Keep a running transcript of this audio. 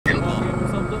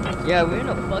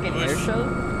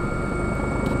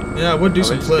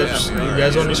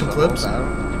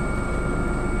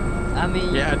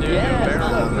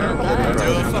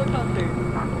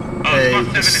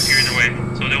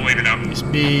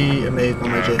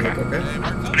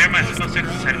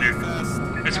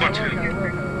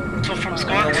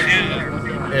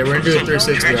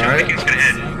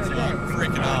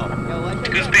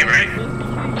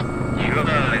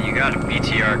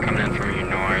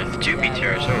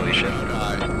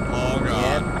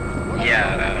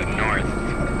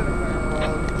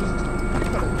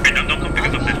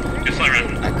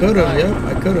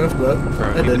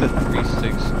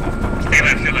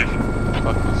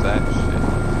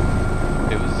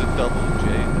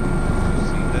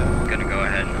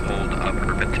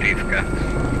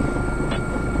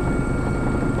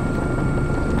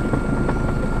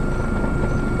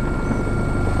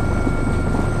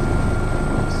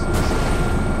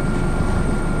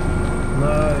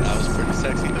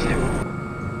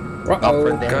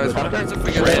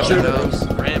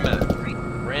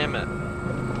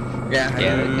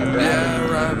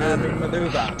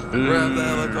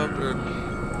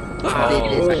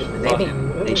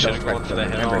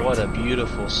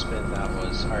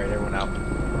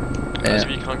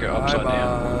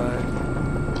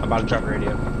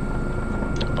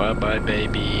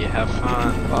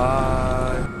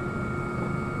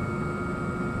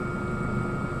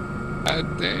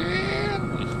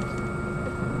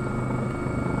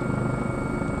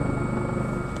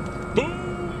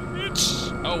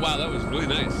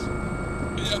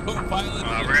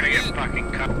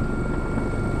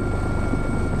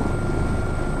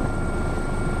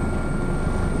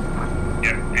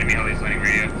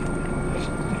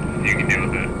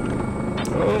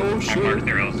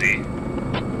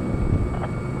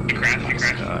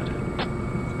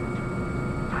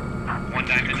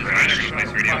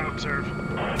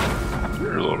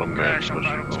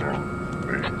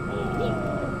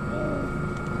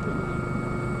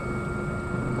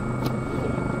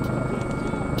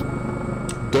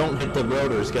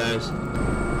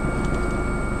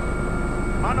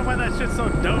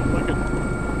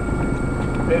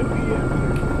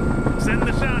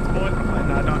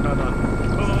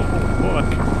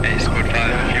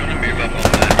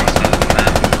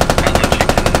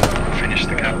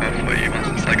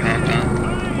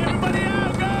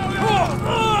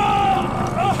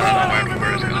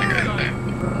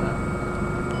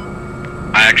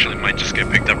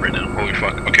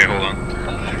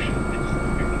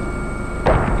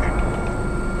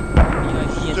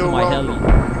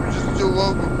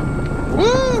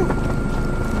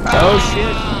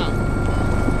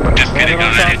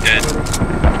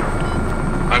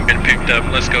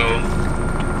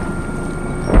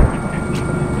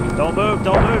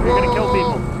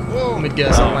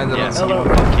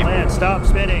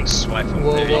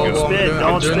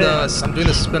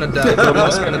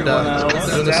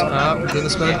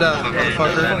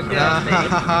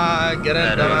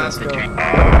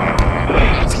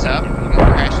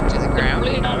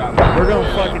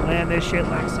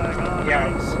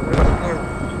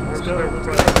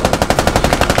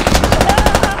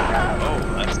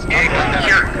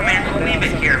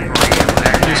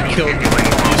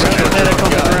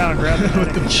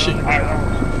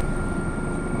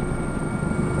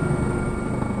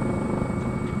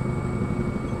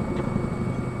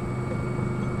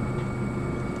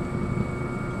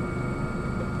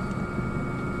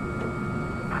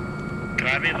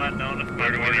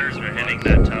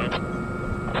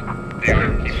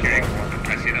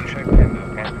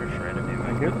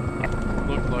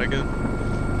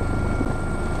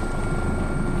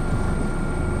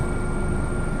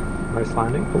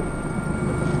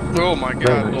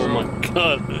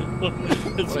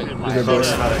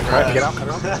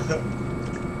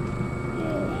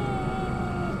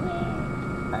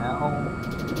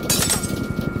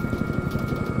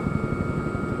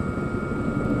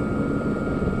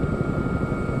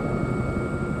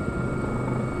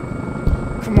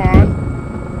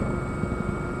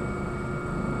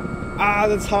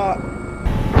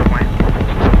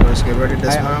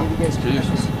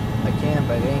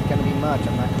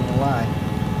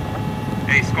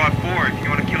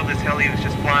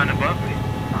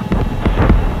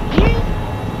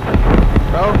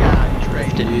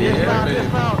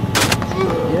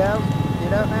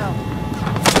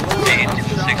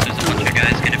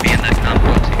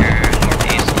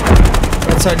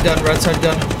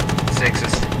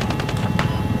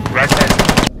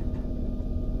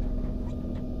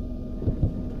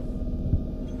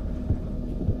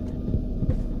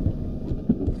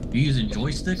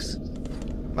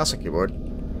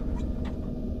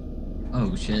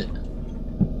Oh shit.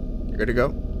 You ready to go?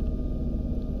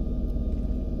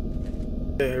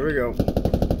 Okay, here we go.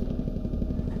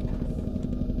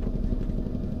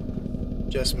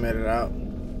 Just made it out.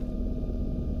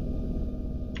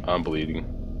 I'm bleeding.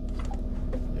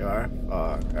 You are?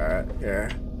 Fuck, alright,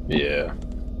 here. Yeah.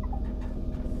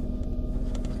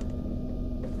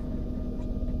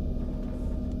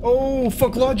 Oh,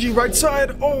 fuck, Logi, right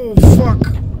side! Oh, fuck!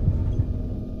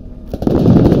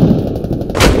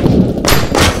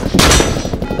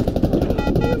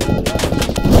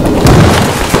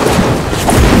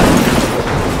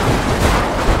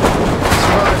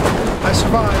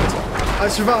 I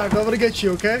survived. I'm gonna get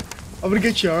you, okay? I'm gonna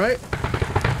get you, alright?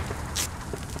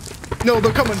 No,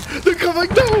 they're coming! They're coming!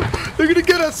 No! They're gonna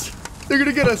get us! They're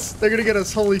gonna get us! They're gonna get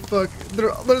us! Holy fuck.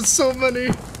 There's so many!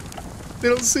 They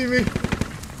don't see me.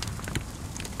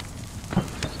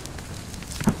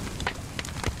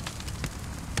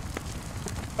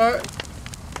 Alright.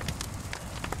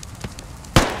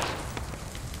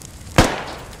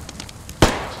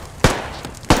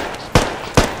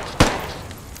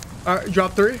 Alright,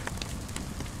 drop 3.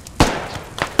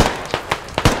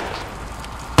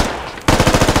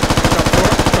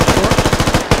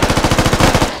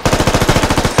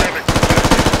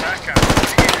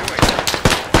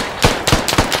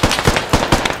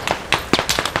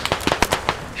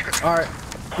 Alright,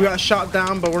 we got shot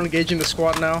down, but we're engaging the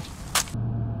squad now.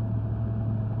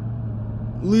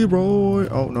 Leroy.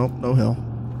 Oh, no, no hill.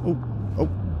 Oh,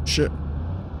 shit.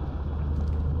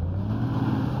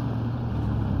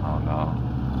 Oh, no.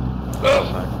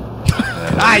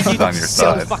 Ah, you on your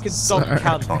so side. fucking dumb cunt.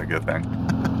 That's not a good thing.